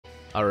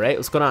Alright,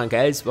 what's going on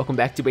guys? Welcome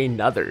back to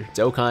another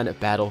Dokkan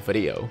battle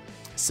video.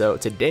 So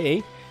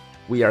today,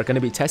 we are going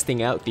to be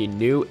testing out the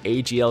new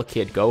AGL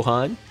Kid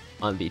Gohan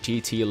on the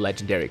GT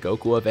Legendary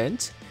Goku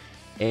event.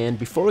 And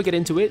before we get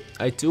into it,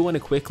 I do want to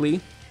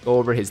quickly go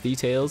over his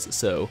details,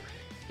 so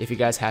if you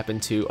guys happen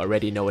to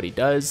already know what he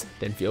does,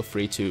 then feel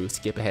free to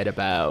skip ahead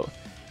about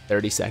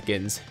 30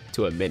 seconds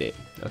to a minute,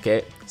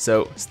 okay?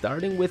 So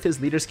starting with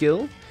his leader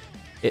skill,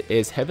 it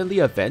is Heavenly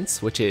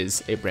Events, which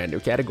is a brand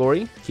new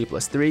category, Ki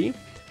 +3,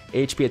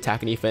 HP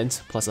attack and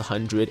defense plus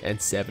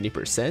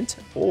 170%,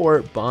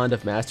 or Bond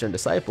of Master and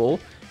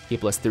Disciple, Ki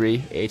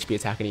 +3, HP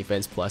attack and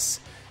defense plus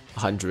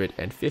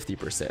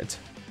 150%.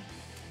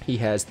 He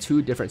has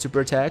two different super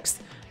attacks.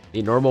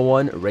 The normal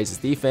one raises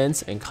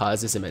defense and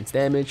causes immense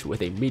damage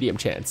with a medium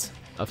chance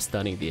of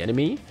stunning the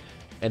enemy.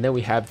 And then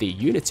we have the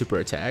unit super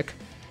attack,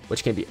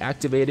 which can be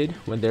activated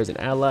when there's an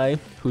ally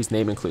whose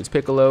name includes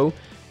Piccolo,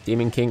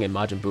 Demon King and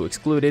Majin Buu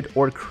excluded,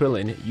 or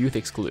Krillin Youth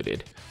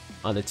excluded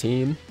on the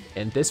team.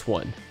 And this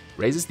one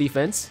raises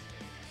defense,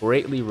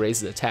 greatly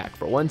raises attack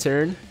for one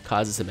turn,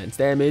 causes immense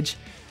damage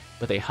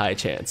with a high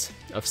chance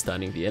of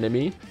stunning the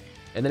enemy.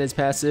 And then his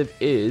passive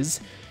is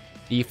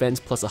defense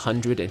plus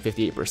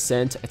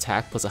 158%,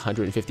 attack plus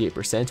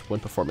 158% when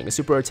performing a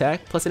super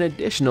attack, plus an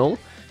additional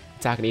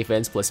attack and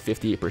defense plus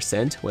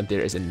 58% when there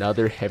is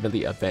another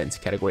Heavenly Event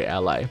category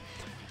ally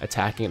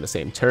attacking in the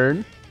same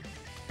turn,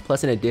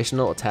 plus an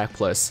additional attack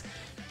plus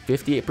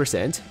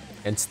 58%,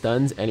 and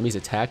stuns enemies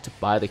attacked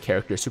by the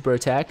character's super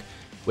attack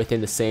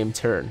within the same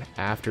turn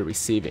after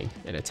receiving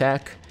an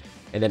attack,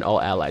 and then all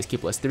allies Ki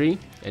 +3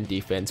 and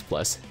defense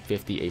plus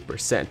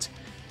 58%.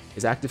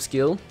 His active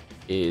skill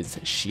is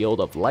Shield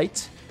of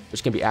Light,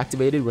 which can be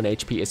activated when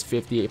HP is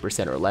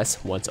 58% or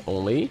less once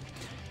only,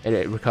 and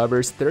it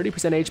recovers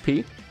 30%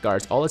 HP,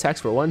 guards all attacks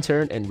for one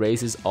turn, and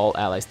raises all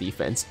allies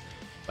defense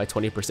by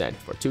 20%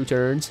 for 2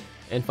 turns.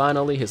 And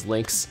finally, his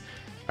links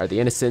are the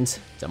Innocent,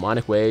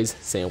 Demonic Ways,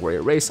 Saiyan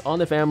Warrior Race on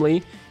the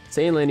family,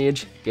 Saiyan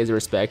Lineage, Gaze of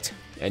Respect,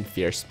 and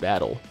Fierce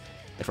Battle.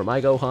 And for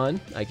my Gohan,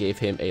 I gave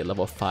him a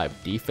level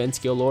 5 defense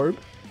skill orb,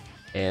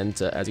 and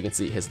as you can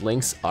see, his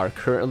links are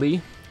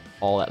currently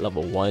all at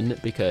level 1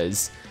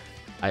 because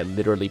I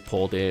literally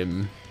pulled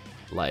him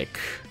like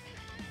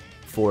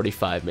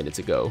 45 minutes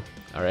ago.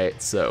 Alright,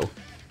 so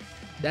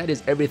that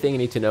is everything you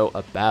need to know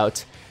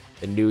about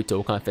the new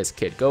Dokkan Fest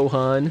Kid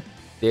Gohan.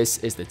 This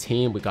is the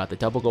team. We got the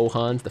double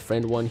Gohans. The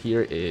friend one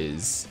here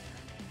is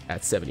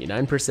at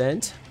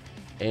 79%.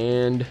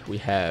 And we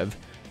have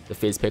the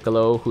Fizz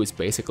Piccolo, who's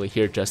basically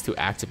here just to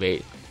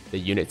activate the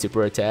unit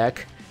super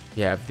attack.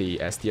 We have the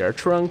SDR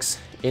Trunks,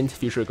 Int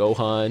Future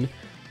Gohan,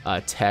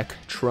 Tech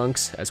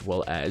Trunks, as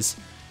well as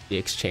the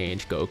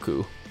Exchange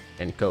Goku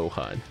and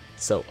Gohan.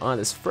 So on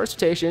this first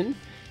rotation,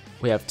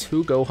 we have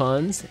 2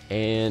 Gohans,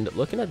 and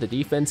looking at the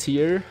defense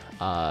here,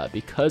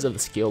 because of the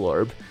skill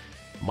orb,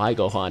 my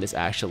Gohan is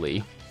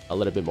actually a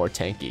little bit more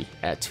tanky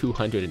at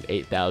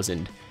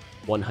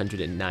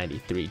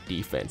 208,193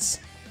 defense.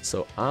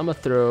 So I'm gonna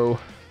throw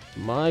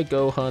my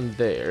Gohan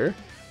there.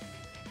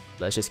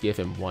 Let's just give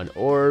him 1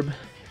 orb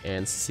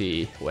and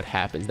see what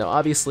happens. Now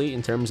obviously,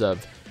 in terms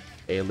of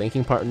a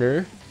linking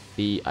partner,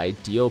 the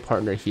ideal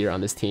partner here on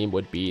this team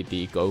would be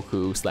the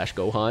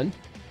Goku/Gohan,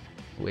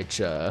 which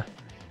we'll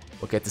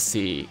get to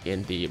see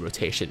in the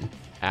rotation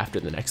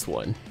after the next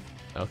one.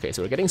 Okay,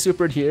 so we're getting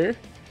supered here.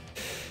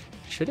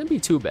 Shouldn't be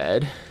too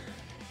bad.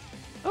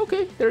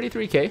 Okay,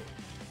 33k.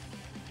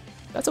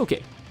 That's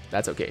okay.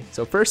 That's okay.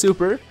 So first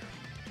super,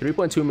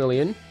 3.2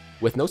 million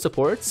with no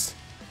supports.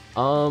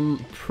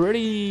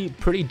 Pretty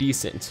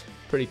decent.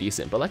 Pretty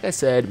decent. But like I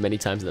said many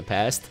times in the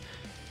past,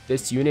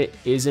 this unit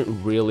isn't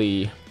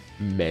really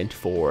meant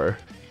for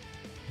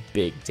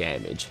big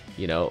damage.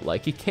 You know,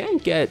 like he can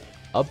get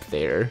up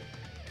there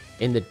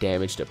in the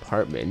damage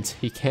department.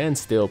 He can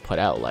still put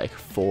out like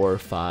 4,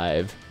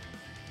 5,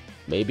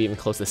 maybe even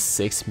close to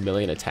 6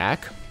 million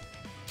attack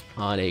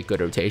on a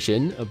good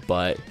rotation,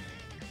 but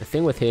the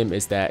thing with him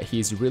is that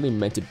he's really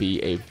meant to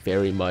be a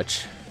very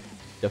much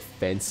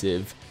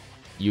defensive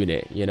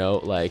unit, you know,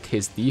 like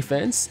his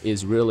defense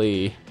is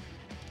really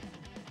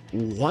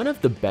one of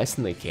the best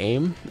in the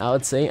game, I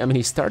would say. I mean,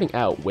 he's starting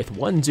out with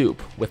 1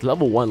 dupe, with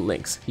level 1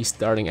 links, he's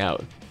starting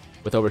out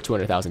with over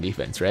 200,000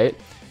 defense, right?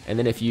 And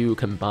then if you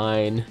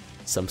combine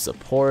some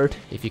support,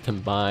 if you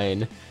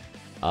combine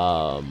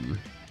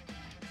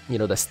you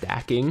know, the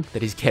stacking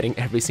that he's getting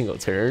every single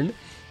turn,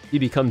 he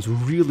becomes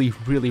really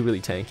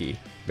tanky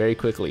very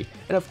quickly.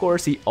 And of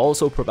course, he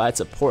also provides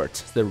support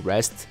to the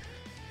rest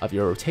of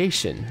your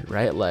rotation,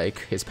 right? Like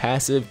his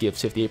passive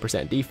gives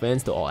 58%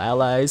 defense to all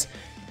allies,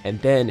 and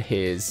then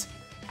his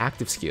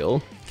active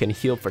skill can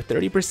heal for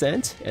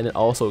 30% and then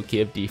also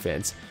give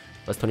defense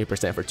plus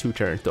 20% for 2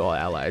 turns to all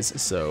allies.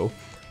 So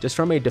just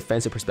from a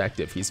defensive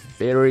perspective, he's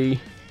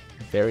very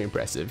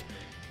impressive.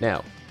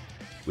 Now,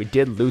 we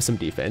did lose some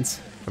defense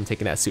from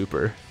taking that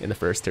super in the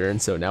first turn,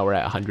 so now we're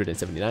at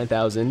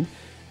 179,000,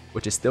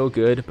 which is still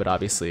good, but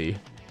obviously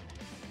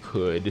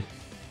could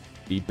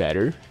be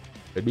better.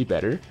 But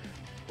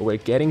we're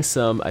getting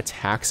some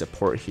attack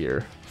support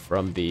here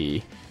from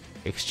the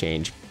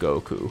exchange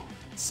Goku.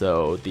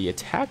 So the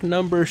attack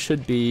number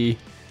should be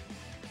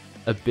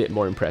a bit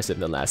more impressive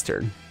than last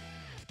turn.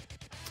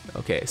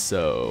 Okay,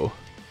 so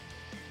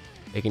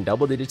making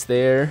double digits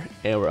there,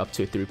 and we're up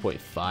to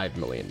 3.5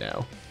 million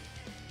now,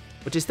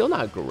 which is still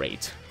not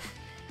great,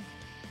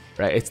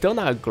 right? It's still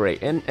not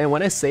great, and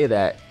when I say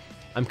that,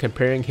 I'm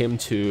comparing him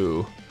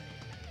to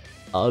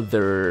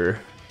other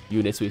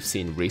units we've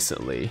seen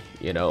recently,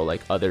 you know,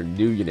 like other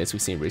new units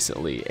we've seen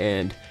recently,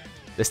 and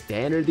the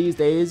standard these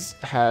days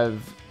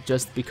have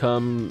just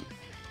become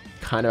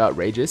kind of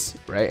outrageous,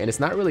 right? And it's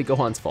not really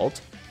Gohan's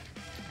fault.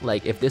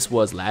 Like, if this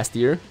was last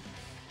year,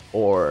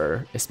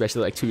 or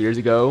especially like 2 years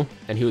ago,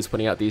 and he was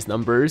putting out these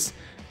numbers,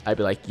 I'd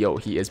be like, yo,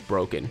 he is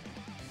broken.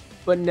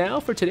 But now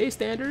for today's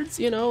standards,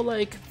 you know,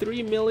 like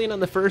 3 million on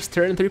the first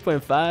turn,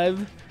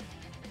 3.5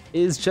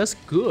 is just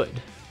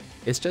good.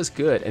 It's just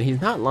good. And he's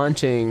not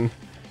launching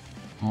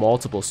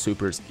multiple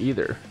supers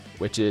either,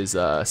 which is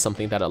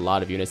something that a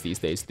lot of units these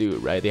days do,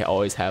 right? They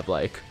always have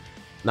like,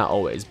 not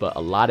always, but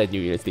a lot of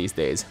new units these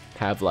days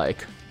have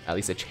like at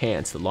least a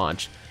chance to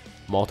launch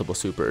multiple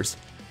supers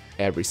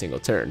every single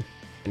turn.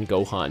 And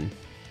Gohan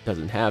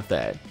doesn't have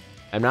that.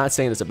 I'm not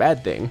saying it's a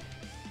bad thing.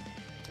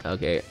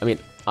 Okay, I mean,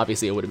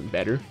 obviously it would have been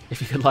better if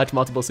he could launch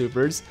multiple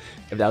supers,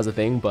 if that was a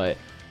thing, but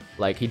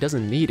like, he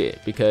doesn't need it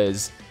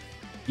because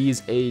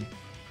he's a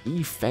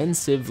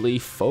defensively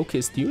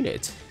focused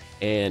unit,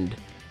 and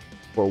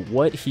for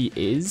what he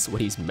is,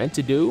 what he's meant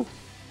to do,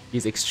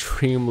 he's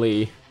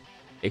extremely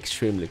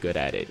good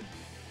at it.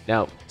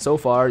 Now, so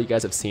far, you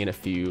guys have seen a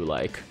few,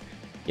 like,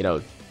 you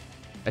know,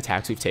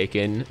 attacks we've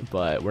taken,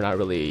 but we're not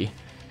really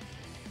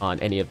on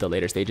any of the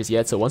later stages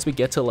yet. So once we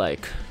get to,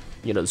 like,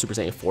 you know, the Super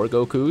Saiyan 4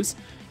 Gokus,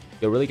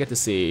 you'll really get to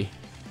see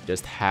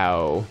just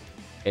how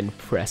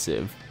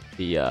impressive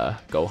the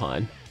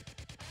Gohan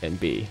can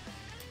be.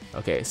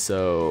 Okay,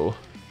 so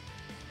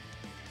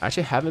I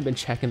actually haven't been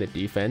checking the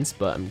defense,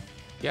 but I'm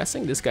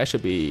guessing this guy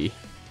should be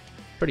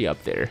pretty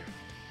up there.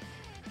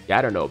 Yeah,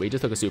 I don't know, but he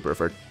just took a super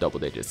for double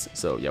digits.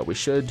 So yeah, we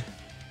should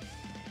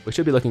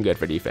be looking good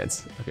for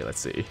defense. Okay, let's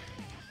see.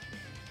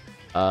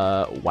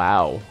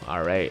 Wow,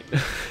 all right.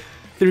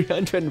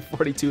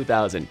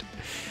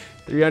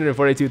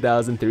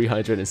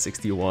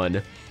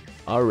 342,361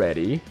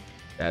 already.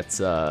 That's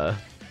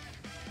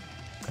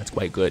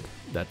quite good.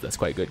 That's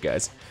quite good,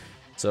 guys.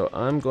 So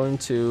I'm going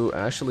to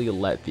actually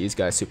let these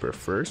guys super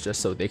first, just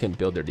so they can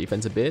build their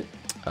defense a bit.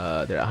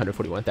 They're at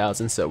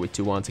 141,000, so we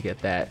do want to get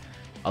that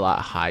a lot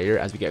higher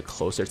as we get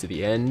closer to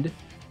the end.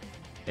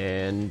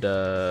 And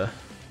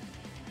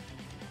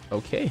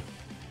okay,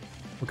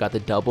 we got the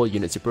double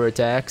unit super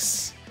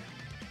attacks.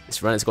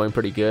 This run is going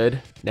pretty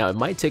good. Now, it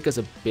might take us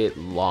a bit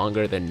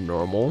longer than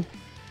normal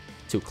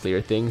to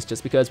clear things,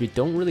 just because we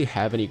don't really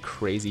have any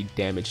crazy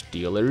damage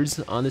dealers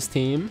on this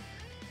team.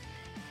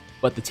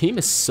 But the team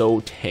is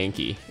so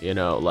tanky, you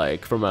know,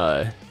 like from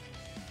a,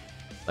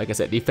 like I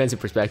said, defensive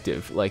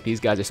perspective, like these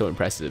guys are so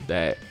impressive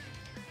that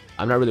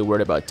I'm not really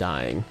worried about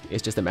dying.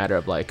 It's just a matter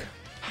of like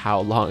how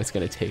long it's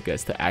going to take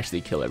us to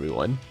actually kill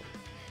everyone.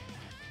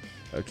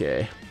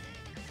 Okay.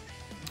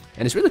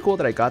 And it's really cool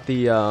that I got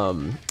the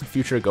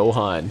future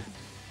Gohan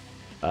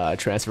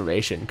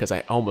transformation, because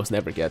I almost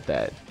never get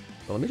that.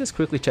 But let me just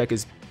quickly check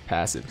his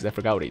passive, because I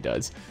forgot what he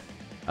does.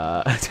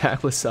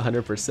 Attack plus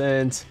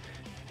 100%,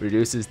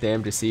 reduces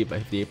damage received by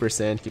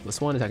 58%, keep plus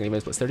 1, attacking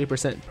events plus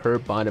 30% per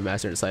bond of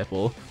master and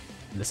disciple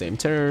in the same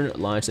turn,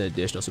 launch an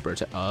additional super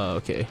attack.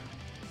 Okay.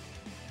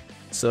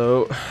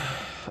 So,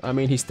 I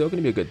mean, he's still going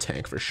to be a good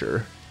tank for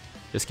sure,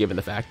 just given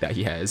the fact that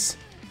he has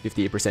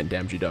 58%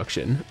 damage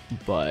reduction,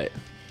 but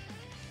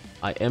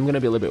I am going to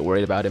be a little bit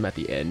worried about him at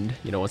the end,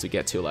 you know, once we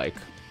get to like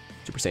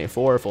Super Saiyan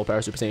 4, full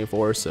power Super Saiyan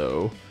 4,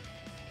 so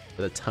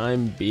for the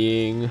time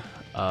being,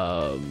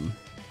 let's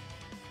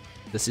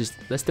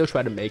still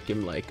try to make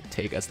him like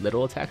take as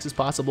little attacks as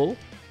possible.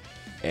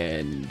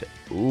 And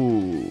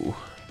ooh,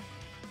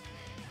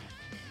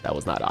 that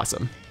was not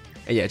awesome.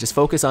 And yeah, just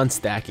focus on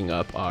stacking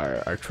up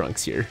our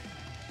trunks here.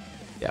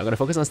 Yeah, I'm gonna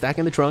focus on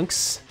stacking the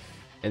trunks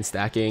and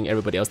stacking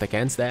everybody else that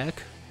can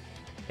stack,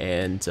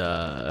 and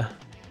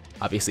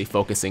obviously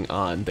focusing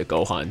on the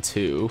Gohan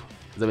too,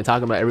 because I've been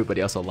talking about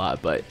everybody else a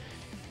lot, but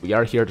we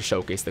are here to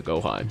showcase the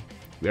Gohan.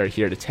 We are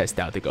here to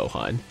test out the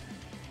Gohan,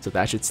 so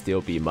that should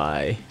still be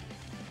my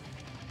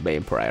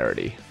main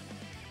priority.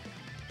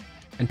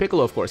 And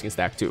Piccolo, of course, can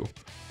stack too,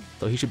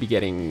 so he should be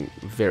getting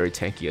very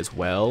tanky as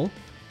well.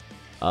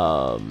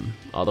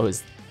 Although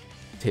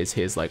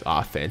his like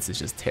offense is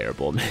just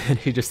terrible, man.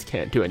 He just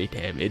can't do any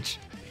damage.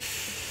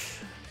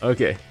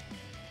 Okay,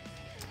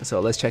 so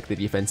let's check the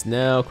defense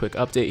now. Quick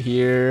update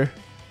here.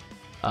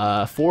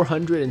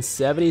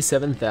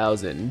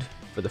 477,000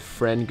 for the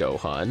friend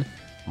Gohan.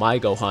 My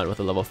Gohan with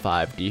a level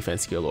 5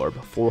 defense skill orb,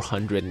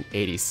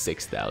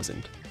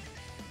 486,000.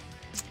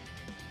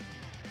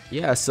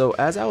 Yeah, so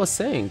as I was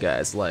saying,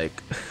 guys,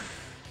 like,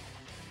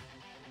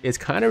 it's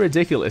kind of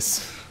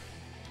ridiculous.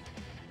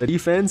 The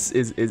defense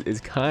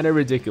is kind of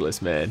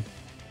ridiculous, man.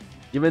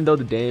 Even though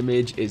the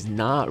damage is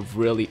not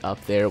really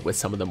up there with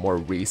some of the more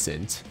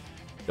recent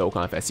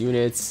Dokkan Fest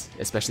units,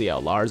 especially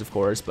LRs, of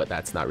course, but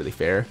that's not really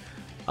fair.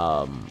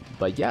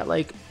 But yeah,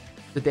 like,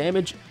 the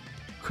damage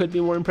could be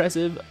more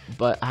impressive,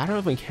 but I don't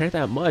even care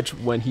that much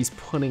when he's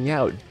putting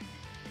out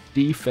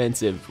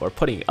defensive, or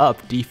putting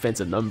up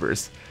defensive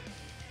numbers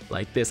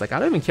like this. Like, I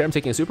don't even care I'm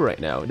taking a super right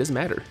now. It doesn't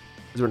matter,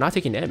 because we're not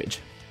taking damage.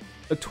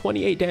 Like,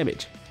 28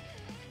 damage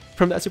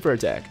from that super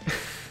attack.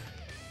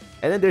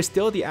 And then there's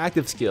still the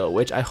active skill,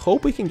 which I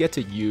hope we can get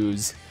to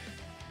use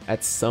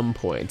at some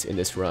point in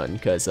this run,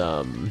 because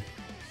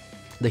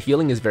the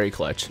healing is very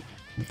clutch.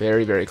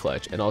 Very, very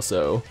clutch. And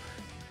also,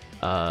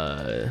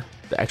 the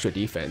extra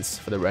defense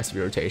for the rest of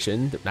your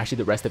rotation, actually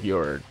the rest of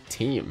your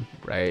team,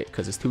 right?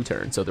 Because it's 2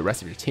 turns, so the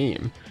rest of your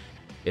team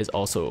is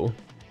also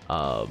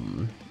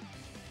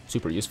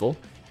super useful.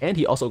 And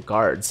he also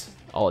guards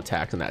all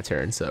attacks on that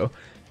turn, so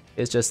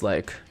it's just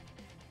like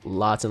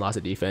lots and lots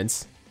of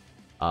defense.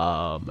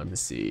 I'm gonna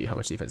see how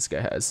much defense this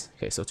guy has.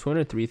 Okay, so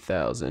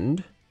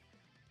 203,000.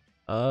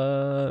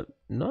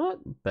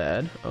 Not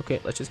bad.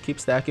 Okay, let's just keep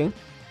stacking.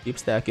 Keep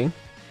stacking.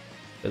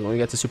 And when we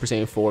get to Super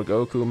Saiyan 4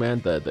 Goku,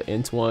 man, the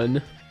int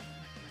one,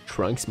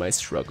 Trunks might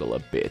struggle a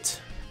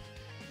bit.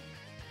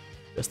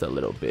 Just a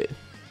little bit.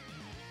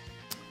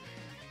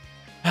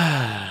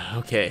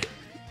 Okay.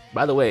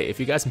 By the way, if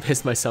you guys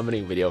missed my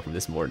summoning video from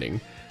this morning,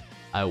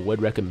 I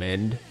would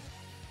recommend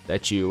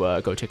that you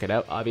go check it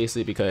out.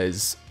 Obviously,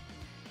 because,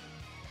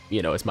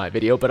 you know, it's my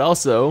video, but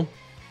also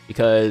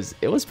because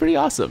it was pretty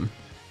awesome.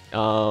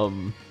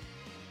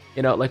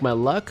 You know, like, my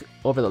luck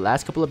over the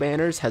last couple of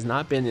banners has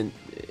not been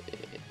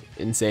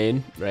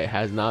insane, right?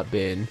 Has not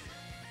been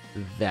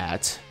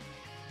that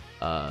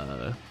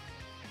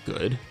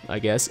good, I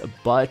guess,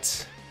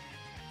 but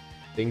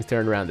things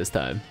turned around this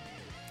time.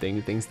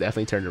 Things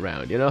definitely turned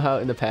around. You know how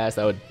in the past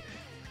I would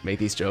make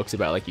these jokes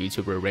about like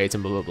YouTuber rates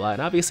and blah blah blah,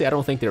 and obviously I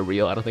don't think they're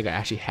real. I don't think I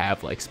actually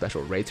have like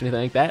special rates or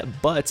anything like that,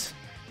 but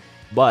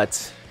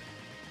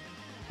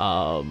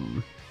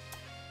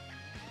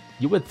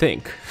you would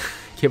think,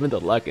 given the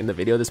luck in the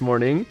video this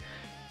morning,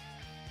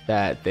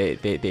 that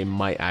they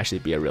might actually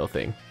be a real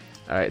thing.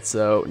 All right,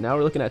 so now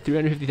we're looking at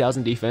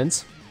 350,000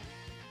 defense.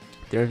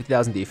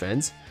 350,000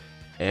 defense,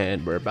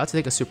 and we're about to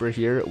take a super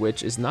here,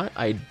 which is not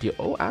ideal.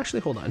 Oh, actually,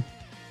 hold on.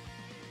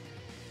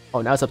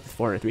 Oh, now it's up to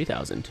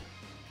 403,000.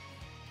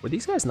 Were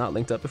these guys not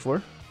linked up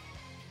before?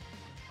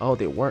 Oh,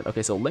 they weren't.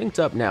 Okay, so linked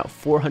up now,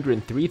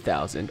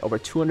 403,000, over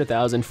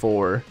 200,000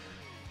 for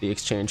the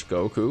exchange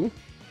Goku.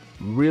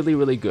 Really,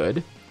 really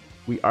good.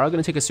 We are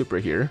gonna take a super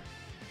here.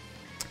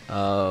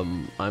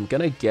 I'm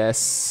gonna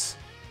guess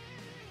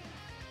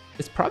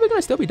it's probably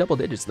gonna still be double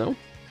digits, no?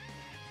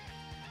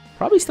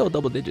 Probably still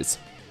double digits.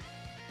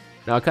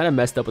 Now I kind of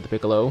messed up with the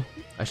Piccolo.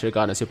 I should have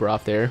gotten a super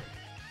off there,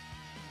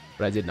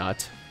 but I did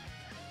not,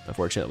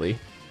 unfortunately.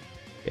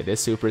 Okay,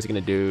 this super is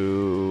gonna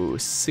do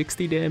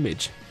 60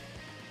 damage.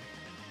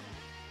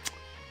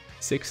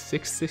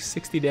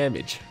 60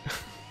 damage.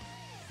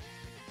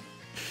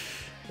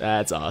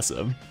 That's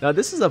awesome. Now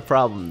this is a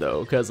problem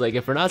though, because like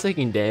if we're not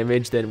taking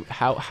damage, then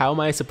how am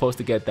I supposed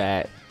to get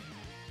that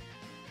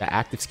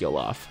active skill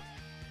off?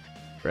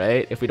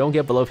 Right? If we don't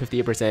get below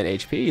 58%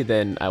 HP,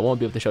 then I won't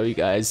be able to show you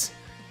guys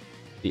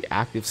the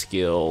active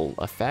skill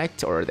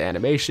effect or the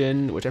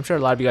animation, which I'm sure a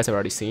lot of you guys have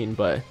already seen,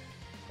 but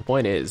the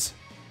point is,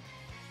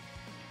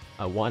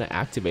 I want to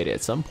activate it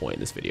at some point in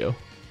this video.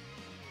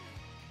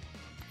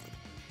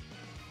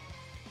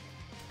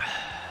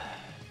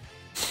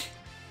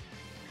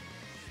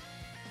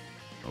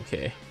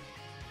 Okay.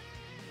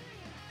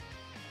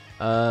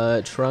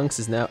 Trunks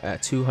is now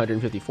at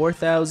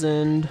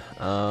 254,000.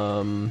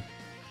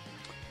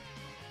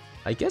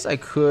 I guess I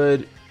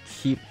could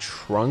keep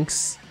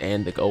Trunks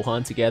and the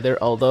Gohan together,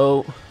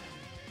 although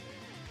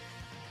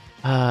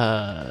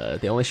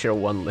they only share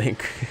one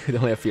link. They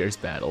only have Fierce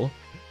Battle,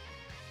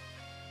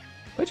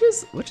 which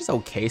is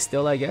okay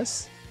still, I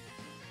guess.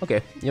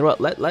 Okay, you know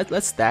what?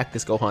 Let's stack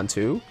this Gohan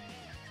too.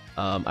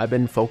 I've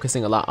been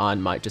focusing a lot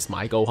on just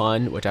my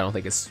Gohan, which I don't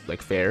think is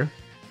like fair,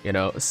 you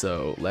know.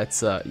 So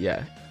let's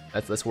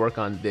let's work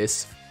on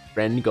this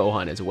friend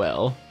Gohan as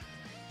well,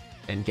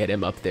 and get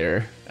him up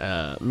there.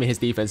 I mean, his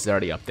defense is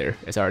already up there.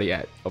 It's already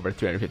at over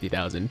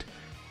 350,000.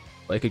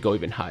 But it could go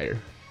even higher.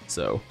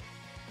 So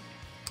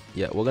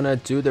yeah, we're gonna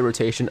do the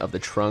rotation of the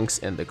Trunks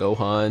and the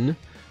Gohan.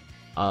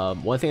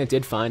 One thing I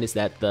did find is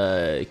that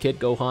the Kid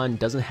Gohan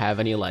doesn't have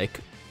any like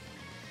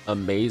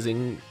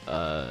amazing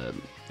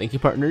linking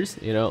partners,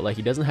 you know, like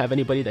he doesn't have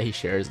anybody that he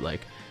shares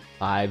like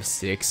 5,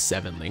 6,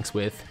 7 links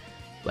with,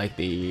 like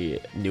the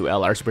new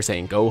LR Super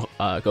Saiyan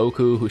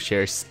Goku, who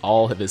shares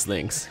all of his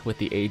links with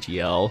the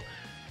AGL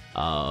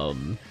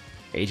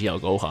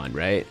Gohan,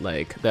 right?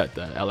 Like the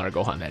LR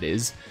Gohan, that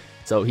is.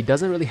 So he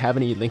doesn't really have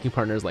any linking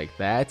partners like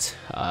that.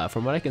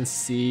 From what I can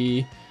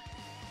see,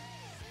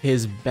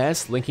 his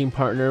best linking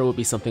partner will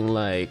be something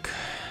like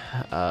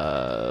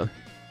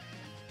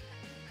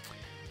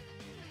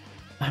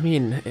I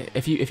mean,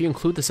 if you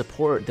include the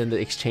support, then the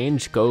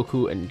exchange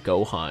Goku and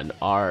Gohan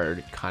are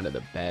kind of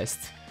the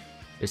best.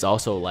 There's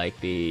also like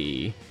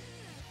the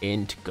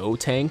int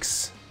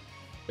Gotenks,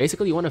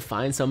 basically you want to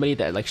find somebody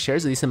that like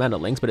shares a decent amount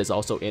of links, but is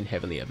also in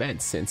heavenly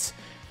events, since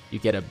you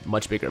get a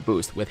much bigger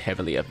boost with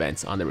heavenly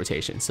events on the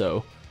rotation.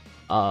 So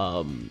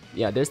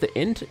yeah, there's the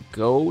int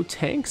go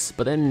tanks,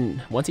 but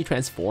then once he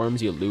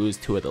transforms, you lose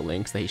 2 of the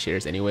links that he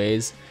shares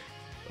anyways. So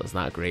it's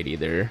not great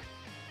either.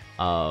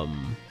 But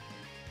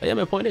yeah,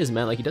 my point is,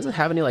 man, like he doesn't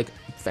have any like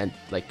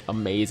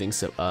amazing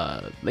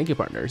linking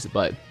partners.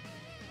 But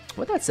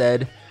with that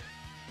said,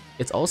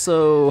 it's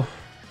also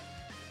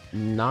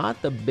not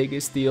the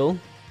biggest deal,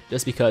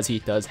 just because he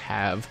does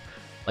have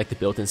like the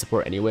built-in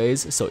support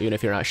anyways. So even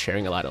if you're not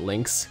sharing a lot of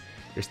links,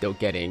 you're still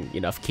getting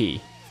enough key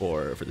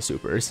for the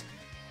supers.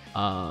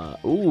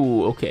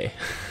 Ooh, okay.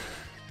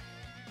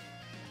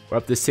 We're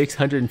up to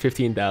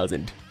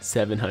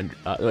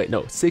 615,700. Wait,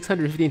 no,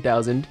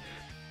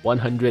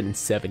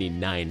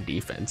 615,179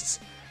 defense.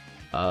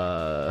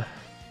 Gotta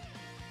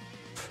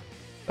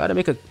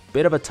make a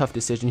bit of a tough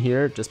decision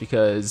here, just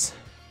because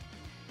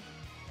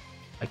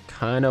I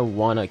kind of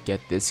want to get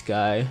this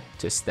guy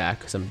to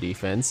stack some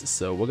defense.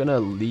 So we're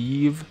gonna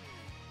leave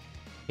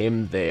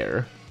him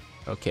there.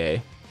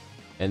 Okay.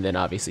 And then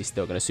obviously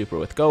still gonna super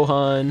with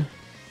Gohan.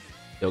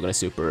 Still gonna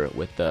super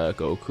with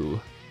Goku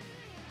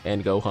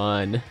and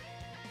Gohan.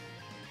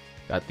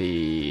 Got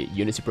the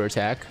unit super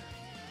attack.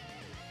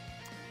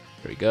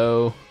 There we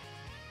go.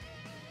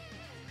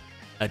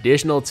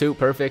 Additional 2,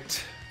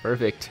 perfect.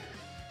 Perfect.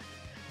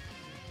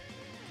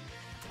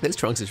 This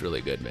Trunks is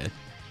really good, man.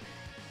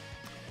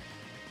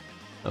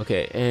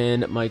 Okay,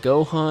 and my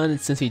Gohan,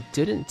 since he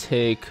didn't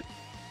take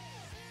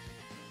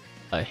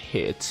a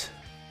hit.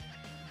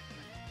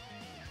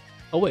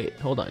 Oh wait,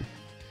 hold on.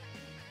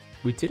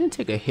 We didn't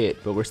take a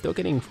hit, but we're still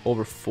getting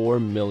over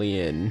 4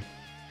 million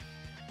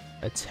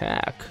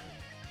attack.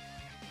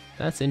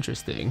 That's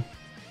interesting.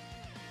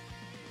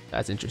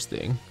 That's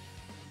interesting.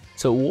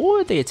 So what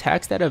would the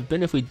attack stat have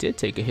been if we did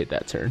take a hit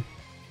that turn?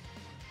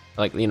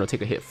 Like, you know,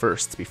 take a hit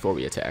first before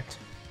we attacked.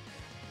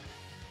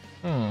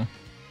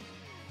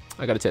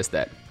 I gotta test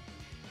that.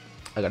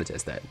 I gotta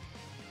test that.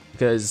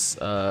 Because,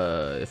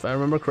 if I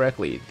remember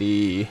correctly,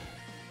 the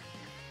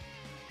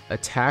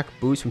attack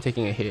boost from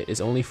taking a hit is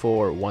only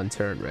for 1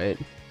 turn, right?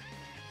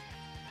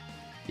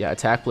 Yeah,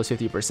 attack plus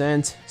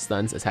 50%,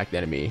 stuns attack the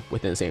enemy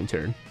within the same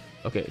turn.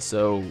 Okay,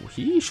 so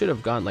he should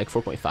have gotten like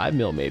 4.5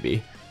 mil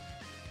maybe.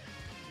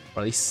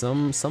 Or at least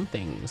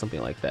something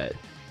like that.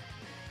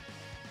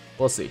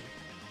 We'll see.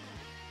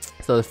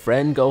 So the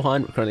friend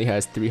Gohan currently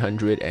has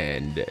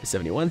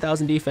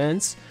 371,000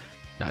 defense.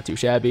 Not too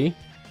shabby.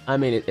 I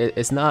mean,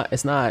 it's not,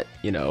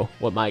 you know,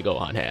 what my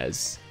Gohan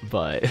has,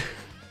 but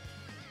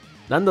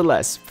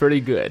nonetheless, pretty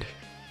good.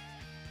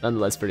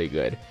 Nonetheless, pretty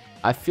good.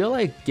 I feel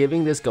like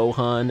giving this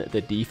Gohan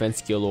the defense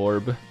skill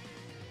orb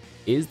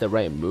is the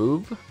right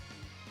move.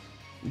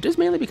 Just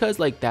mainly because,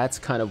 like, that's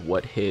kind of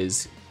what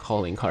his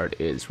calling card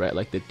is, right?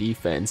 Like, the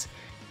defense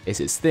is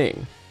his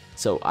thing.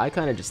 So I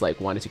kind of just, like,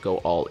 wanted to go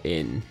all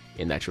in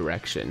that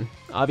direction.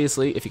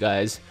 Obviously, if you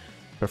guys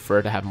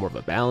prefer to have more of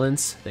a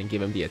balance, then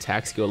give him the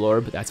attack skill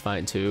orb. That's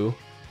fine too.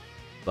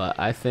 But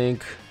I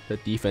think the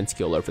defense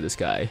skill orb for this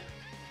guy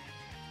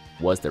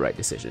was the right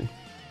decision.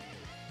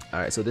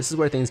 Alright, so this is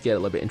where things get a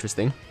little bit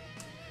interesting.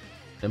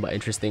 And by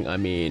interesting, I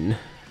mean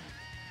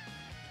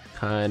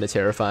kind of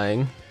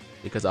terrifying.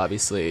 Because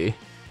obviously,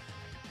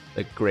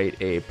 the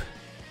great ape,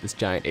 this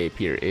giant ape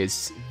here,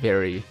 is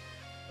very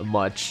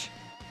much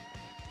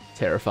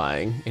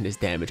terrifying in his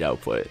damage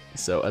output.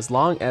 So as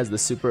long as the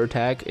super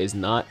attack is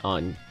not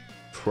on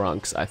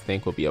Trunks, I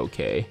think we'll be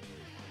okay.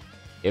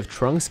 If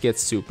Trunks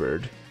gets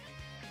supered,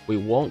 we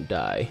won't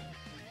die,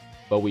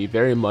 but we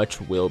very much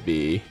will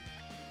be...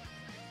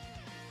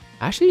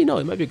 Actually, no,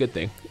 it might be a good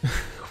thing.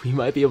 We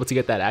might be able to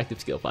get that active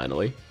skill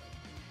finally.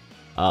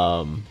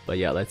 But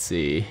yeah, let's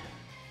see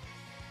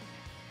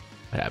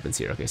what happens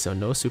here. Okay, so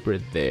no super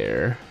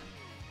there.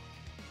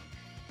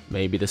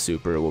 Maybe the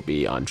super will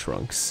be on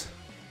Trunks.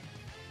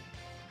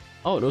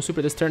 Oh, no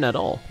super this turn at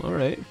all.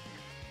 Alright.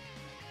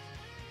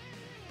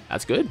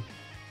 That's good.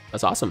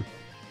 That's awesome.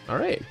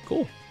 Alright,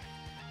 cool.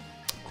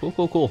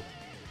 Cool.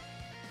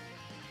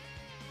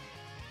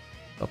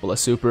 Couple of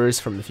supers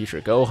from the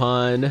future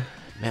Gohan.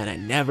 Man, I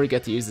never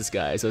get to use this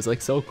guy, so it's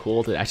like so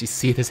cool to actually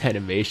see this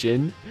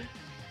animation.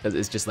 Because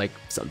it's just like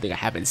something I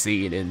haven't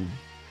seen in,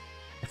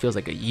 it feels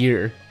like a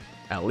year,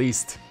 at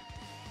least.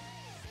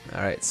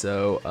 Alright,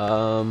 so,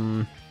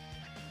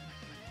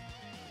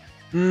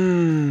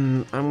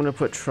 I'm gonna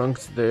put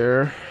Trunks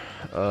there.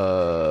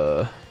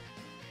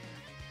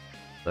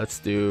 Let's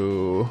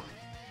do...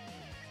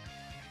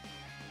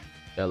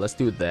 Yeah, let's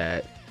do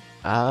that.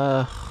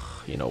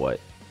 You know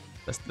what?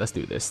 Let's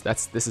do this.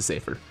 This is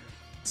safer.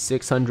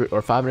 600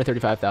 or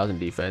 535,000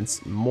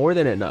 defense. More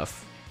than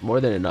enough.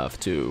 More than enough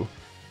to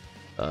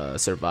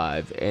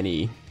survive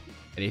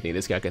anything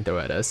this guy can throw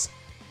at us.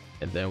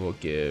 And then we'll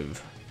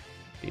give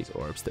these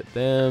orbs to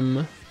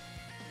them.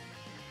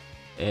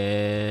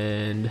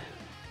 And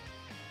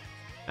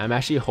I'm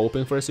actually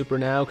hoping for a super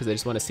now because I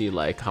just want to see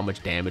like how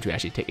much damage we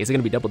actually take. Is it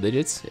gonna be double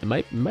digits? It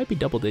might be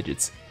double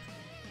digits,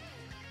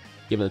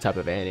 given the type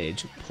of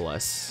advantage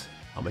plus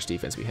how much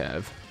defense we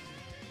have.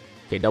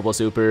 Okay, double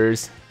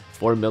supers,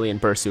 4 million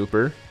per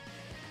super.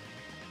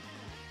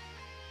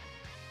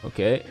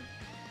 Okay.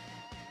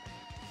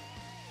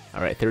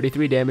 Alright,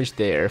 33 damage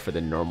there for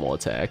the normal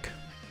attack.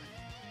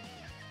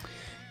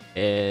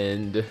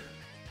 And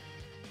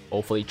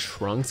hopefully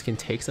Trunks can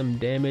take some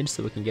damage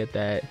so we can get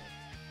that.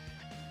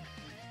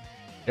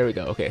 There we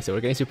go. Okay, so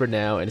we're getting super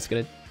now, and it's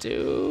gonna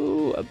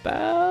do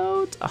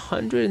about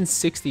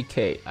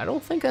 160k. I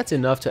don't think that's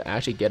enough to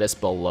actually get us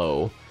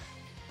below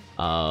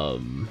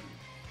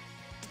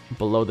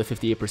below the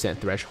 58%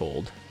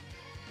 threshold.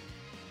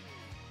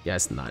 Yeah,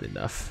 it's not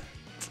enough.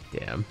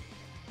 Damn.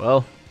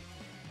 Well,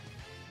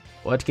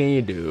 what can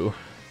you do?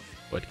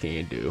 What can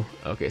you do?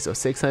 Okay, so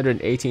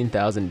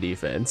 618,000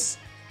 defense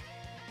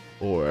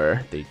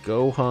for the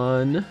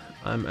Gohan.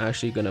 I'm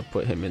actually gonna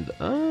put him in the,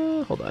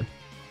 hold on.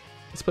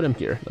 Let's put him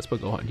here. Let's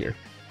put Gohan here.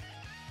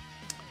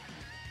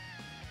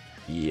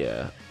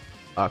 Yeah.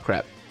 Oh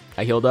crap.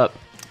 I healed up.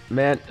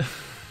 Man.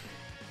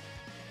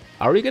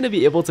 Are we gonna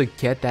be able to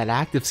get that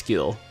active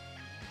skill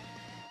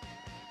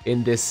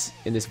in this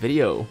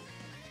video?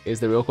 Is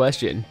the real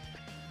question.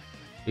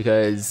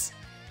 Because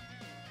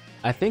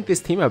I think this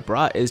team I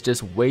brought is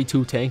just way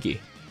too tanky.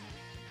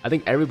 I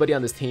think everybody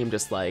on this team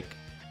just like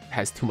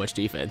has too much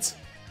defense.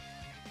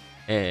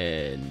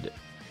 And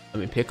I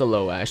mean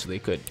Piccolo actually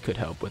could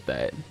help with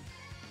that.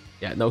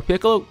 Yeah, no,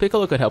 Piccolo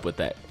could help with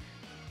that.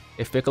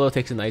 If Piccolo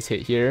takes a nice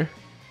hit here.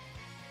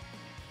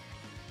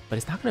 But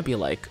it's not gonna be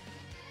like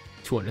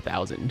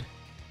 200,000.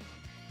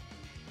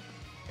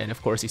 And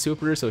of course he's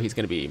super, so he's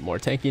gonna be more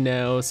tanky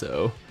now,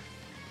 so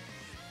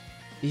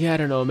yeah, I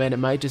don't know, man. It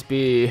might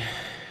be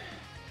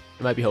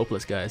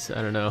hopeless, guys.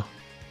 I don't know.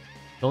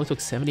 It only took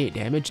 78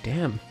 damage.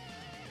 Damn.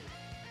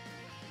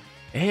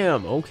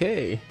 Damn.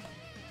 Okay.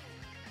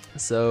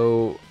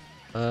 So,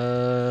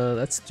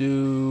 let's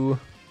do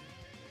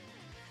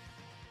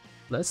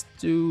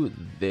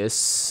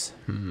this.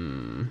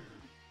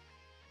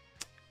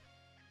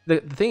 The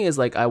thing is,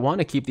 like, I want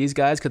to keep these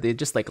guys because they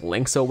just like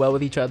link so well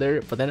with each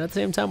other. But then at the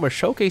same time, we're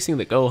showcasing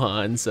the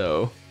Gohan,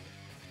 so.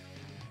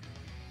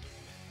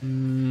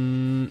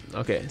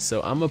 Okay,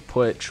 so I'm gonna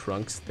put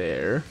Trunks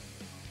there.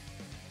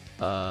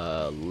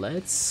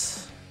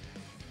 Let's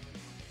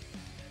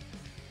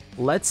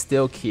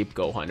still keep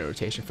Gohan in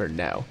rotation for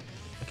now.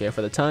 Okay,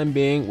 for the time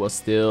being, we'll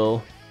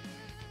still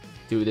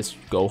do this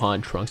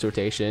Gohan Trunks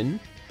rotation.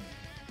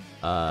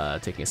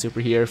 Taking a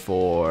super here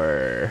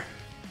for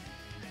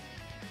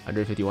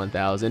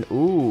 151,000.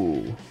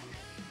 Ooh.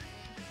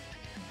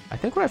 I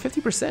think we're at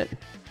 50%.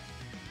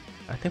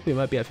 I think we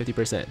might be at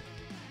 50%.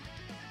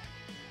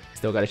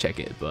 Still gotta check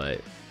it, but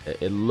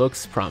it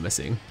looks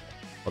promising.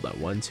 Hold on,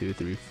 1, 2,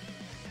 3.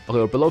 Okay,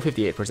 we're below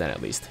 58%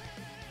 at least.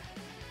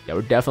 Yeah,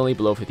 we're definitely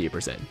below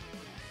 58%.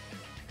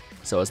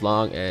 So as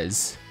long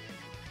as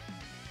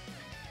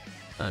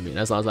I'm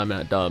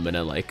not dumb and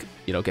then like,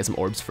 you know, get some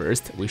orbs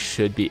first, we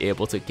should be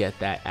able to get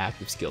that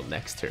active skill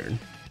next turn.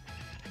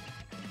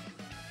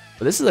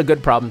 But this is a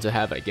good problem to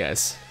have, I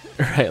guess.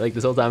 Right? Like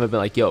this whole time I've been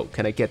like, yo,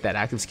 can I get that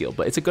active skill?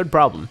 But it's a good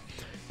problem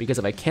because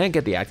if I can't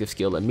get the active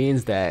skill, it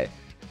means that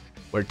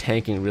we're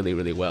tanking really,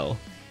 really well.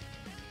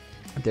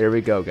 There we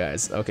go,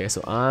 guys. Okay,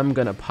 so I'm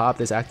gonna pop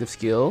this active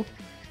skill.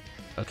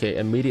 Okay,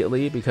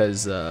 immediately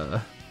because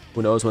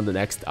who knows when the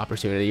next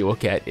opportunity we'll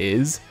get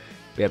is.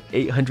 We have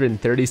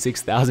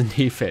 836,000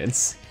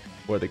 defense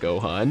for the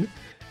Gohan.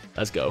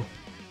 Let's go.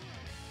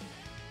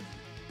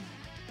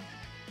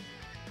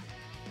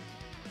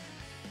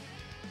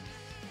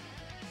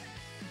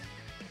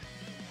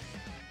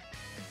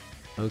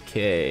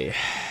 Okay.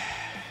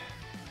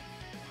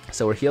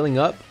 So we're healing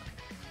up.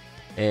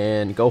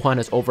 And Gohan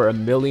has over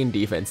 1 million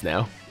defense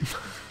now.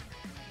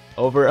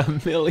 Over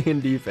 1 million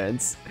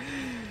defense.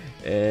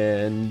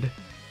 And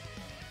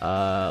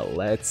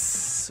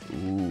let's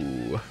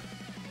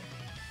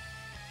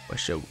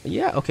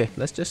yeah, okay,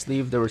 let's just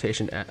leave the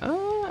rotation at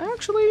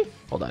actually,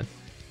 hold on.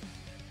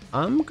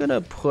 I'm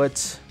gonna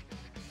put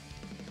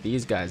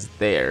these guys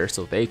there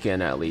so they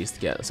can at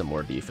least get some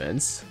more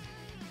defense.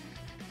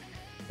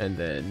 And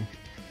then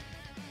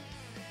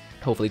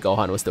hopefully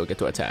Gohan will still get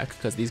to attack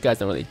because these guys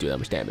don't really do that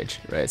much damage,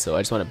 right? So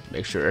I just want to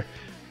make sure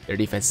their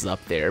defense is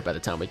up there by the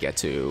time we get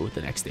to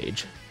the next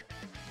stage.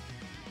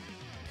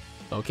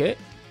 Okay.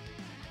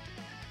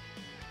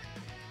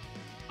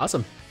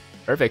 Awesome.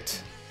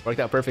 Perfect.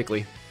 Worked out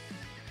perfectly.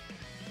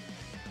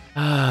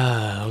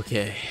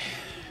 Okay.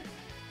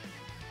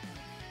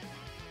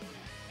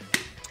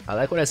 I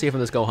like what I see from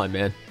this Gohan,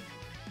 man.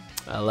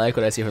 I like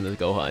what I see from this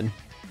Gohan.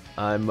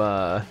 I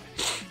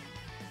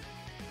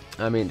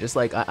mean, just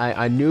like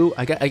I knew.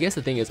 I guess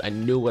the thing is, I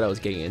knew what I was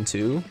getting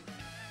into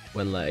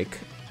when I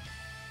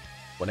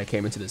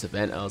came into this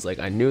event. I was like,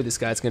 I knew this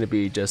guy's gonna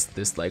be just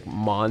this like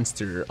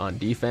monster on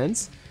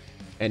defense,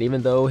 and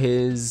even though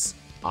his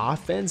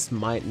offense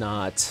might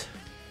not,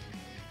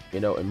 you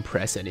know,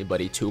 impress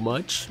anybody too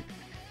much,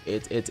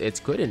 it's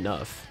good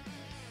enough.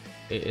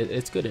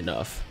 It's good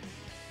enough,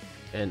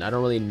 and I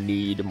don't really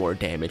need more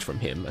damage from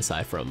him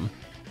aside from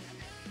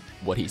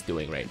what he's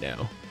doing right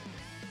now.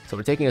 So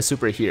we're taking a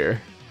super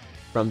here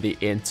from the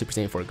Int Super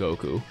Saiyan 4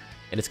 Goku.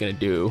 and it's gonna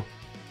do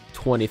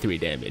 23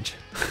 damage.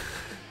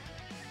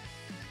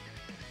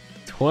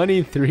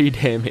 23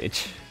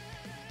 damage.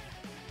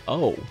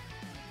 Oh.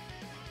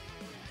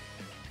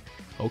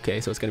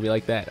 Okay, so it's gonna be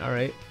like that.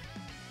 Alright.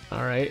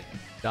 Alright.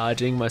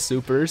 Dodging my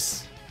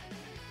supers.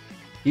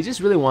 He just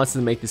really wants to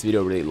make this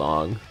video really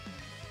long.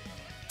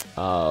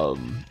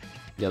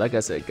 Yeah, like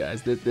I said,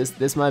 guys,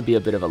 this might be a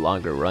bit of a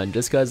longer run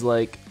just because,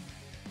 like,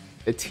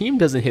 the team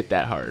doesn't hit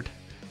that hard.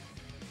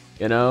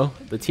 You know?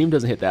 The team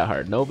doesn't hit that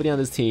hard. Nobody on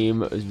this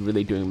team is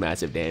really doing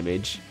massive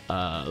damage.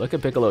 Look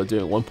at Piccolo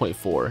doing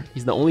 1.4.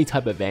 He's the only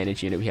type of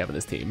advantage unit we have on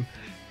this team.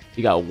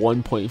 He got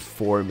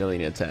 1.4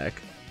 million attack.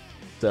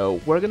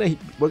 So we're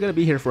gonna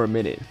be here for a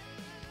minute.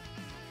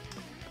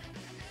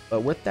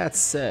 But with that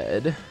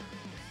said,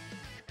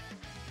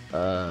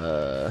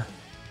 I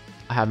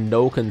have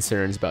no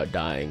concerns about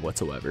dying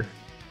whatsoever.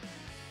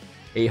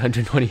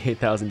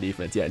 828,000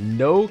 defense. Yeah,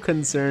 no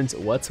concerns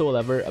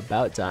whatsoever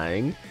about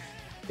dying.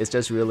 It's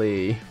just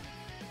really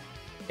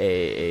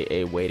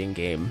a waiting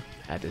game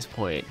at this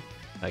point,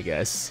 I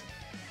guess.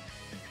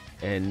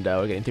 And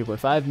we're getting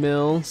 3.5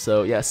 mil.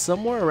 So yeah,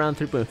 somewhere around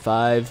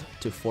 3.5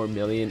 to 4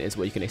 million is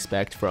what you can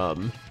expect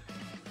from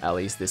at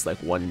least this like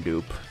one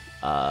dupe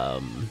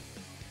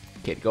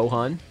Kid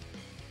Gohan.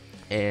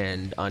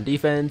 And on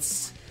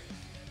defense,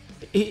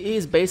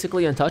 he's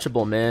basically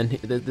untouchable, man.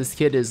 This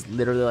kid is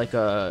literally like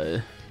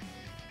a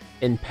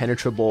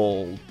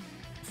impenetrable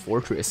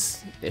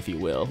fortress, if you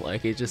will.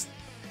 Like he's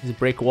a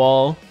brick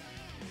wall,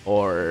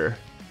 or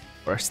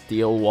a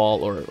steel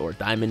wall, or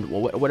diamond,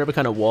 whatever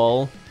kind of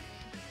wall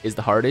is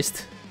the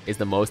hardest, is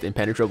the most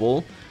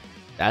impenetrable.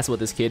 That's what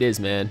this kid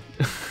is, man.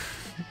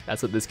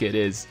 That's what this kid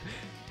is.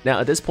 Now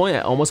at this point,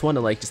 I almost want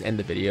to like just end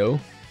the video,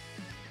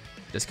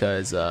 just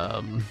cause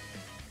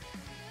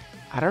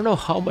I don't know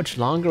how much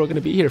longer we're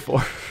gonna be here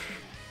for.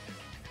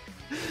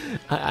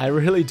 I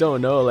really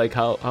don't know like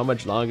how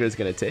much longer it's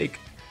gonna take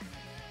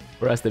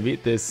for us to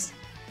beat this.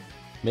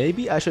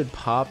 Maybe I should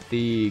pop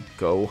the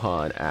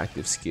Gohan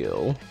active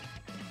skill.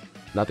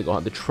 Not the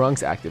Gohan, the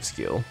Trunks active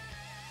skill.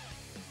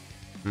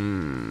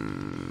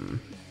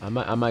 I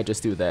might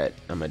just do that.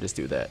 I might just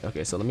do that.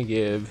 Okay, so let me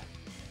give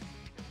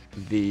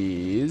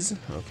these,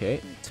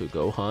 okay, to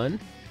Gohan.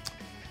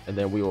 And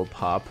then we will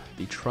pop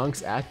the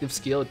Trunks active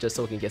skill just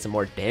so we can get some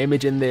more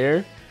damage in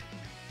there.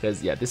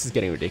 Because, yeah, this is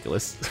getting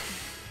ridiculous.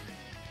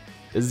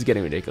 This is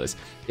getting ridiculous.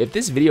 If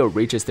this video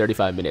reaches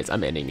 35 minutes,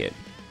 I'm ending it.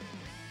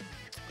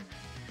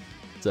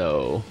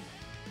 So,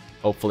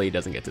 hopefully it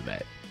doesn't get to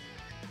that.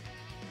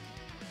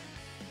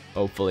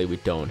 Hopefully we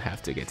don't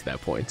have to get to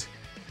that point.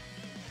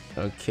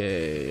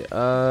 Okay,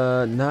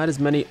 not as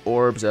many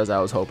orbs as I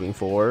was hoping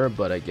for,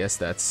 but I guess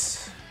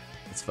that's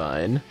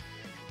fine.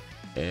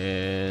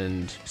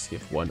 And just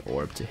give one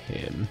orb to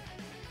him.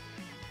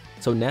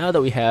 So now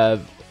that we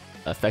have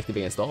effective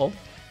against all,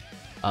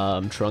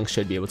 Trunks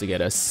should be able to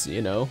get us,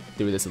 you know,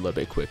 through this a little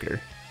bit quicker.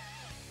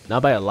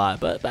 Not by a lot,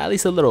 but at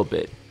least a little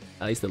bit.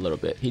 At least a little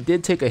bit. He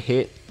did take a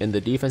hit in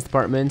the defense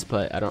department,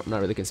 but I'm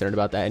not really concerned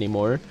about that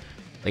anymore.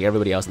 Like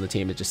everybody else on the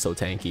team is just so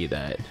tanky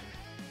that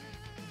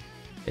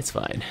it's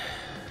fine.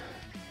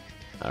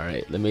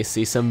 Alright, let me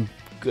see some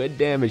good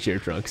damage here,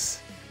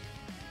 Trunks.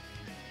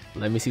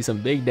 Let me see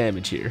some big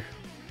damage here.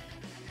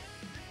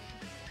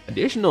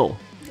 Additional.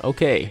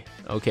 Okay,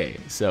 okay.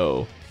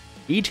 So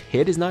each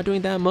hit is not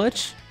doing that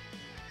much,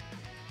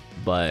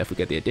 but if we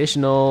get the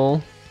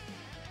additional,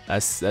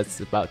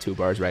 that's about 2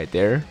 bars right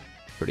there.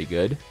 Pretty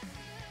good.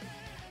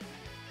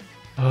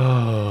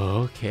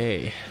 Oh,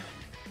 okay.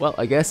 Well,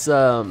 I guess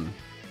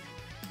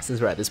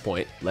since we're at this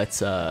point, let's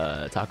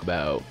talk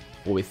about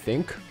what we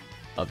think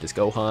of this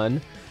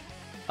Gohan.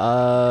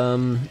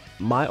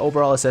 My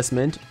overall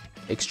assessment,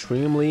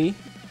 extremely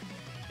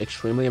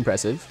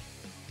impressive.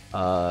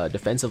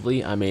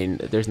 Defensively, I mean,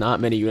 there's not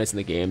many units in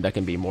the game that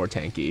can be more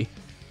tanky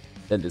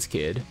than this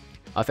kid.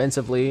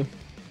 Offensively,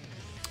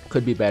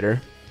 could be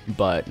better,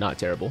 but not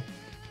terrible.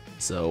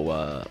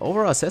 So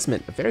overall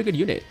assessment, a very good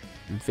unit.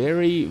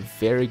 Very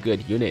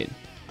good unit.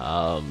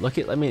 Look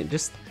at, I mean,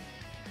 just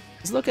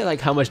look at like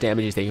how much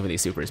damage he's taking from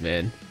these supers,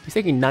 man. He's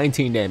taking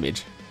 19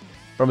 damage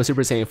from a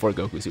Super Saiyan 4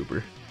 Goku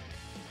super.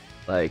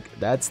 Like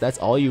that's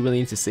all you really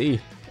need to see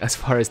as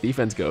far as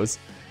defense goes.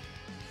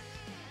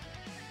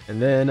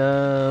 And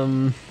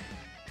then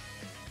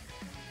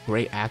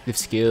great active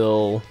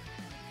skill.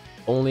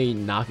 Only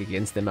knock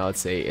against him I would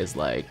say is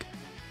like,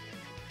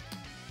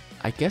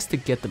 I guess to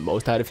get the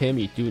most out of him,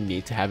 you do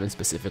need to have him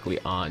specifically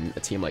on a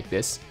team like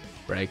this,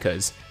 right?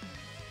 Because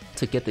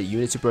to get the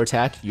unit super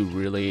attack, you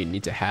really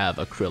need to have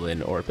a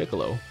Krillin or a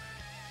Piccolo.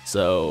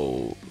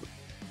 So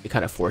it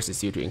kind of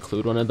forces you to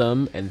include one of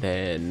them, and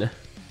then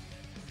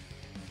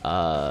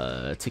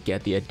to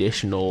get the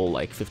additional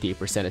like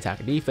 58% attack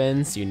and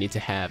defense, you need to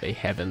have a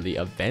Heavenly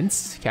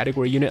Events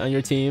category unit on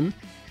your team.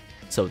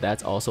 So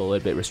that's also a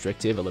little bit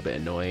restrictive, a little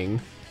bit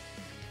annoying.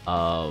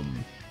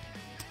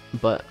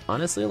 But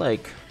honestly,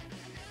 like,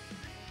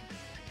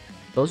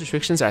 those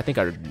restrictions I think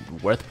are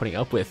worth putting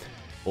up with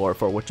for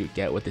what you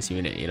get with this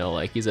unit. You know,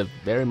 like, he's a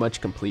very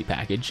much complete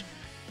package,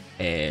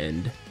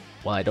 and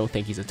while I don't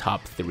think he's a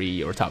top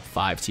 3 or top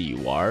 5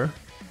 TUR,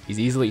 he's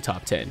easily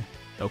top 10,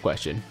 no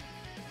question.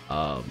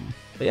 But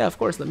yeah, of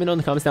course, let me know in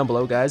the comments down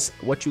below, guys,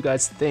 what you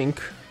guys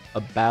think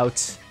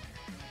about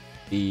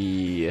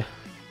the...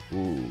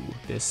 Ooh,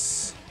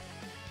 this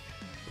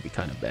would be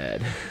kind of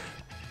bad.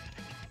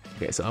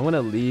 Okay, so I'm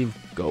gonna leave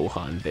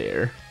Gohan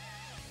there.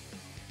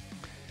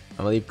 I'm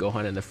gonna leave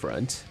Gohan in the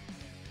front.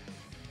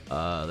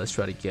 Let's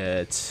try to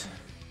get...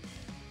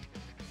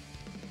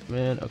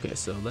 Man, okay,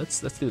 so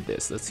let's do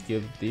this. Let's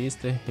give these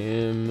to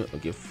him. I'll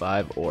give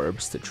 5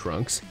 orbs to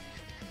Trunks.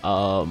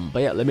 But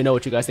yeah, let me know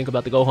what you guys think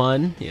about the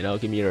Gohan. You know,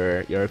 give me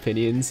your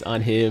opinions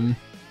on him.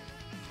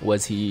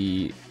 Was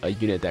he a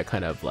unit that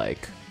kind of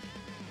like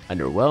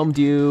underwhelmed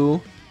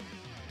you,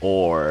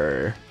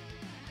 or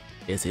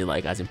is he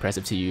like as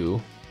impressive to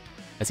you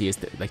as he is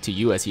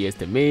as he is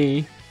to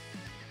me?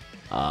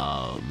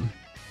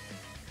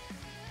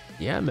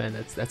 Yeah,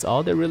 man, that's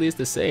all there really is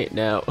to say.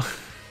 Now,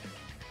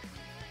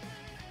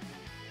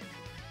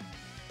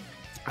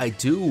 I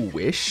do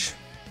wish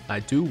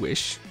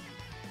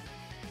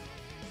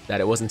that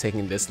it wasn't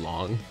taking this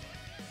long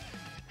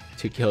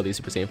to kill the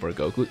Super Saiyan 4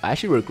 Goku. I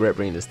actually regret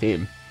bringing this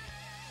team.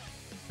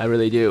 I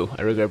really do.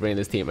 I regret bringing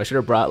this team. I should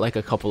have brought like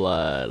a couple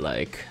of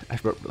like an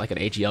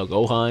AGL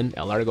Gohan,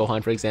 LR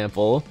Gohan, for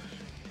example.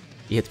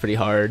 He hits pretty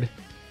hard.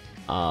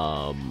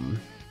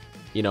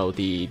 You know,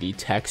 the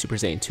Tech Super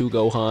Saiyan 2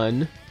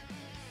 Gohan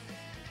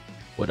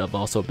would have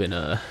also been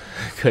a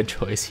good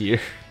choice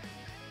here.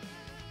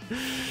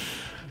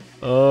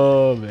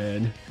 Oh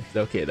man, it's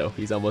okay though.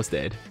 He's almost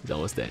dead. He's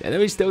almost dead. And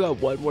then we still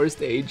got one more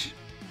stage.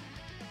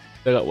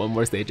 Still got one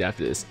more stage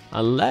after this,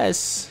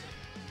 unless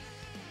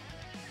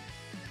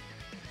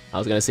I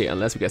was gonna say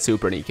unless we get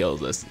Super and he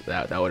kills us.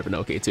 That would have been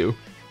okay too.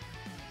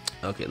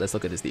 Okay, let's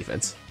look at this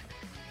defense.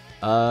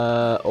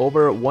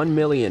 Over 1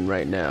 million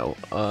right now.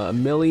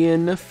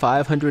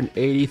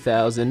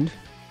 1,580,000.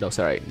 No,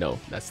 sorry, no,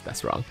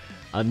 that's wrong.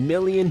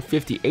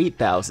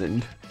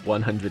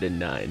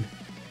 1,058,109.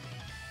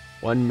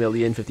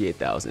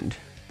 1,058,000.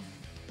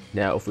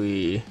 Now, if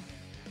we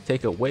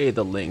take away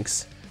the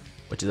links,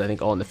 which is I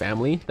think all in the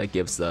family, that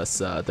gives us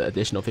the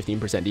additional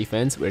 15%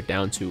 defense. We're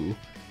down to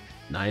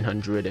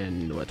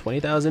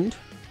 920,000,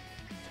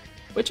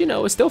 which you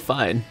know is still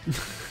fine.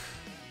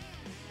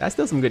 That's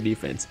still some good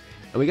defense,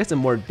 and we get some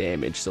more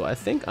damage. So I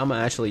think I'm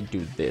gonna actually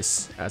do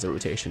this as a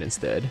rotation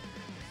instead.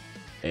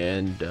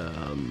 And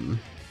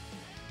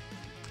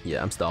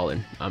yeah, I'm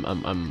stalling.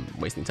 I'm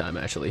wasting time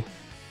actually.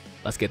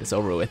 Let's get this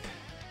over with.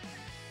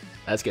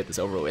 Let's get this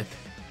over with.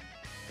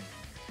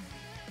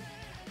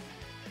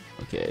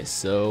 Okay,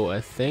 so I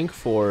think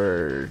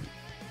for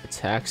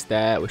attack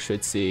stat, we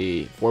should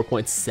see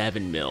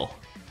 4.7 mil.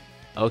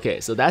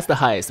 Okay, so that's the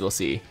highest we'll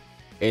see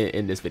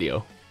in this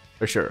video,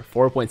 for sure.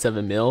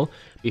 4.7 mil.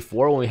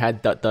 Before, when we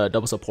had the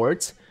double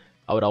supports,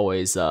 I would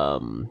always,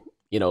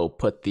 you know,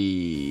 put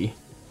the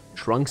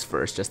Trunks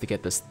first just to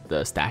get the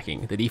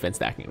stacking, the defense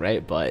stacking,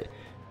 right? But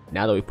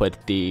now that we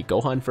put the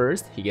Gohan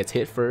first, he gets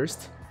hit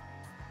first.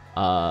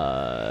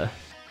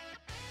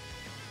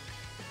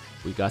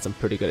 We got some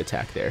pretty good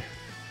attack there.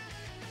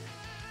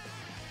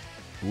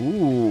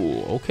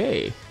 Ooh,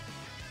 okay.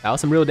 That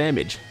was some real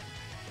damage.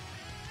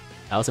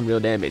 That was some real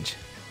damage.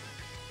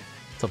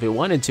 So if we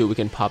wanted to, we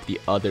can pop the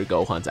other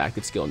Gohan's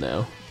active skill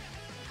now.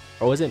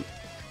 Or was it...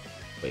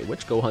 Wait,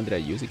 which Gohan did I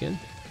use again?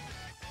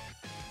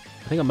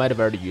 I think I might have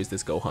already used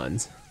this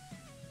Gohan's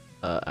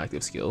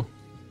active skill.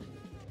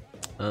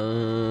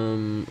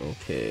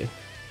 Okay.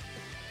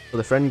 So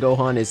the friend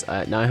Gohan is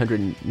at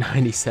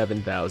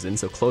 997,000,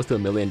 so close to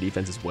 1 million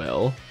defense as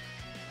well.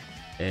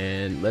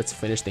 And let's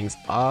finish things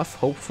off,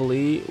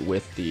 hopefully,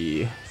 with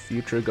the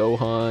future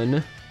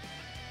Gohan.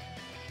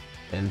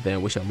 And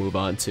then we shall move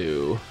on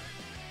to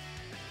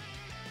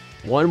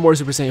one more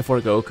Super Saiyan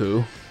 4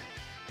 Goku,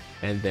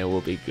 and then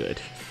we'll be good.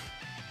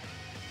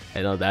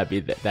 And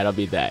that'll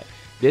be that.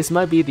 This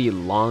might be the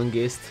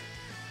longest,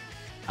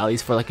 at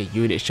least for like a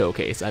unit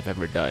showcase, I've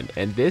ever done.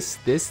 And this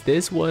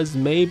was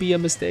maybe a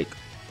mistake.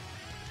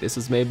 This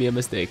was maybe a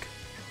mistake.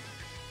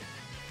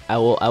 I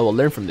will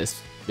learn from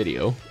this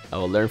video. I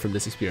will learn from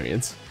this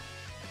experience,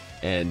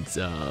 and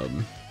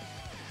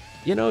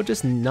you know,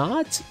 just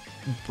not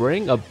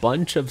bring a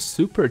bunch of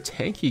super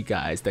tanky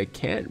guys that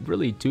can't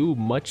really do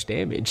much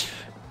damage.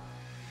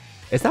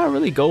 It's not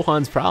really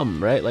Gohan's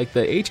problem, right? Like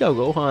the HL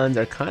Gohans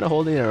are kind of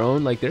holding their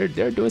own. Like they're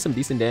doing some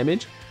decent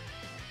damage,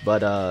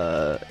 but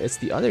it's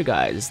the other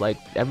guys, like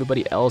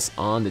everybody else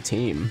on the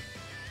team,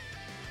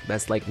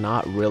 that's like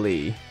not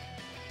really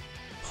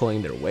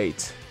pulling their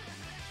weight.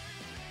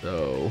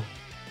 So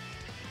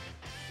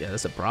yeah,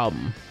 that's a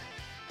problem.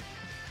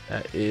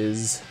 That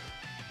is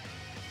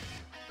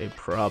a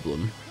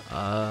problem.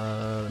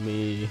 Let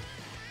me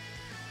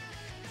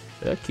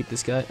keep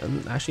this guy.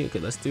 Actually, okay,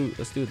 let's do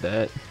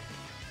that,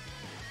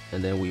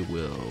 and then we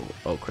will.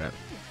 Oh crap!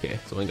 Okay,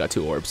 so we got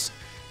 2 orbs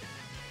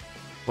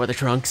for the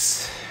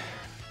Trunks.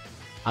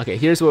 Okay,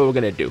 here's what we're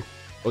gonna do.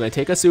 We're gonna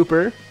take a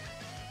super,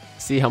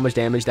 see how much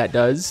damage that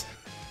does,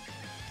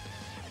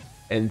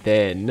 and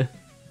then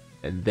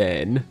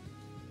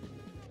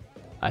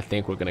I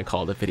think we're gonna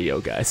call the video,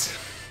 guys.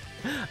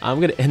 I'm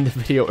gonna end the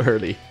video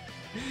early.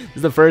 This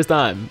is the first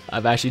time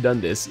I've actually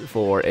done this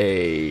for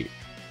a,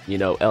 you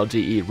know,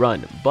 LGE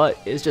run, but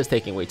it's just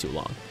taking way too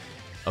long.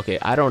 Okay,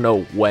 I don't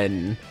know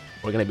when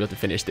we're gonna be able to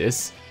finish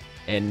this.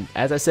 And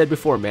as I said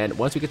before, man,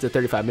 once we get to the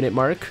 35-minute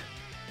mark,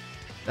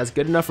 that's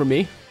good enough for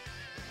me,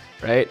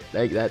 right?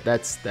 Like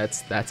that's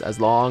as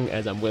long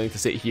as I'm willing to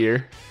sit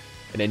here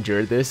and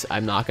endure this.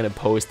 I'm not gonna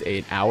post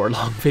an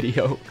hour-long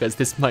video because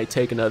this might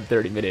take another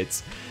 30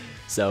 minutes.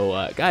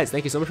 So guys,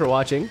 thank you so much for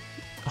watching.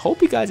 I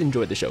hope you guys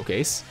enjoyed the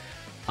showcase.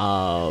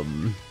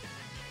 And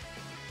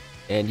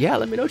yeah,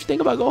 let me know what you think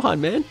about Gohan,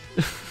 man.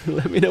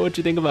 Let me know what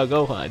you think about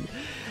Gohan.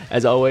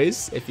 As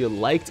always, if you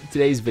liked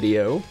today's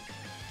video,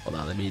 hold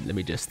on, let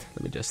me just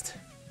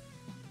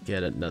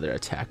get another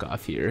attack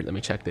off here. Let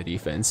me check the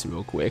defense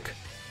real quick.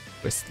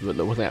 We're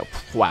looking at,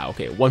 wow,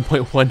 okay,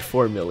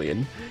 1.14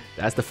 million.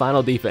 That's the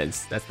final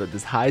defense. That's the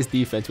highest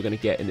defense we're gonna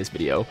get in this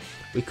video.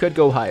 We could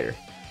go higher.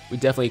 We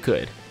definitely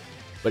could,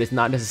 but it's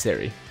not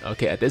necessary.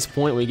 Okay, at this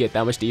point, when you get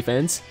that much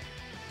defense,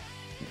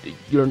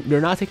 you're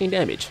not taking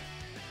damage.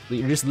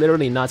 You're just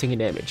literally not taking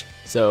damage.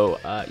 So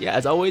yeah,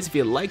 as always, if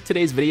you liked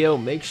today's video,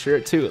 make sure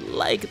to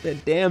like the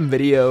damn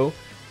video,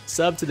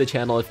 sub to the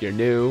channel if you're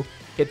new,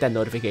 hit that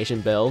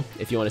notification bell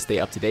if you want to stay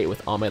up to date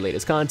with all my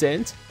latest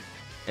content,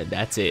 and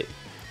that's it.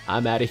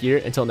 I'm out of here.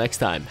 Until next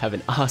time, have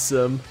an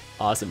awesome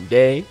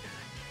day.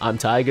 I'm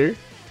Tiger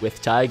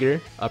with Tiger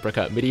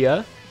Uppercut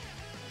Media,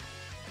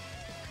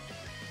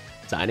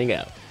 signing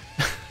out.